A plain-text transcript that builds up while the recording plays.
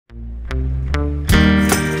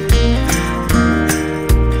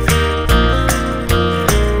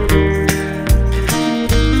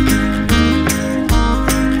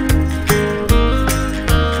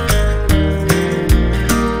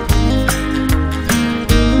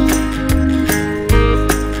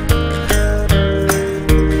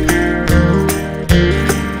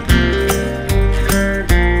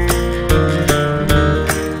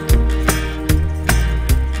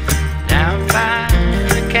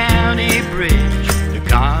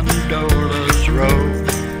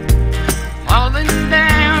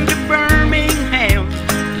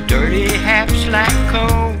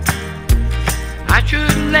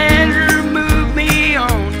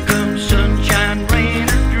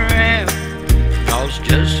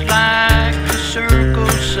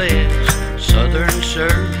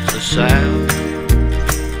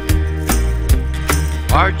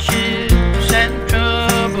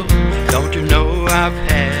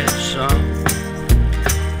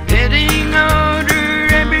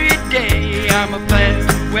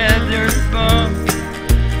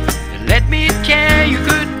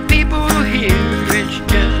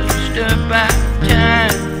about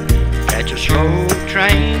time. Catch a slow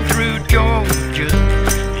train through Georgia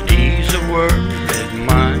and ease the worried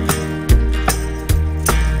mind.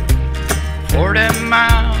 40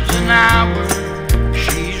 miles an hour,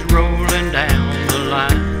 she's rolling down the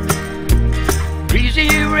line. Breezy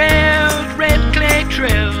rails, red clay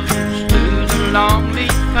trails through the long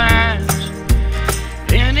leaf pines.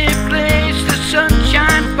 Any place the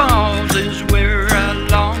sunshine falls is where I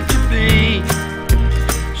long to be.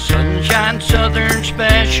 Sunshine Southern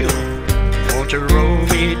Special, won't you roll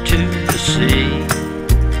me to the sea?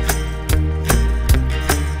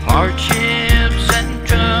 Hardships and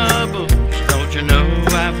troubles, don't you know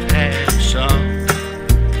I've had some.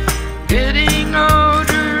 Getting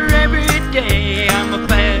older every day, I'm a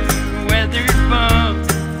fair weathered bum.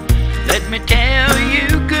 Let me tell you,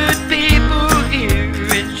 good people here,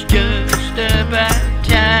 it's just about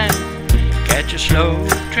time. Catch a slow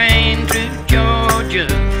train through Georgia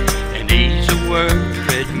and ease a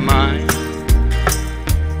worried mind.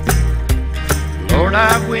 Lord,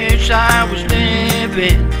 I wish I was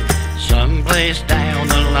living someplace down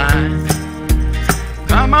the line.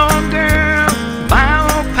 Come on, girl, my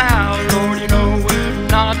old pal, Lord, you know we'll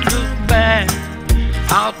not look back.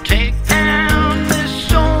 I'll take down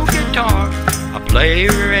this old guitar, I'll play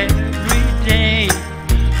her every day.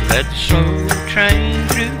 Let the slow train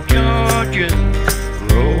through Georgia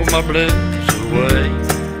roll my blues away.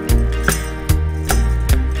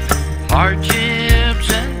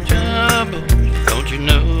 Hardships and troubles, don't you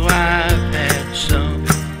know I've had some.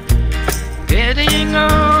 Getting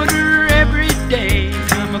older every day,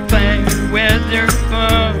 I'm a fair weather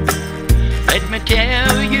bum. Let me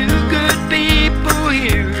tell you, good people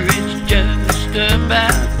here, it's just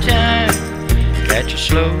about time. Catch a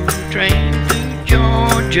slow train through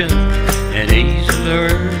Georgia and ease a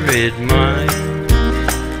worried mind.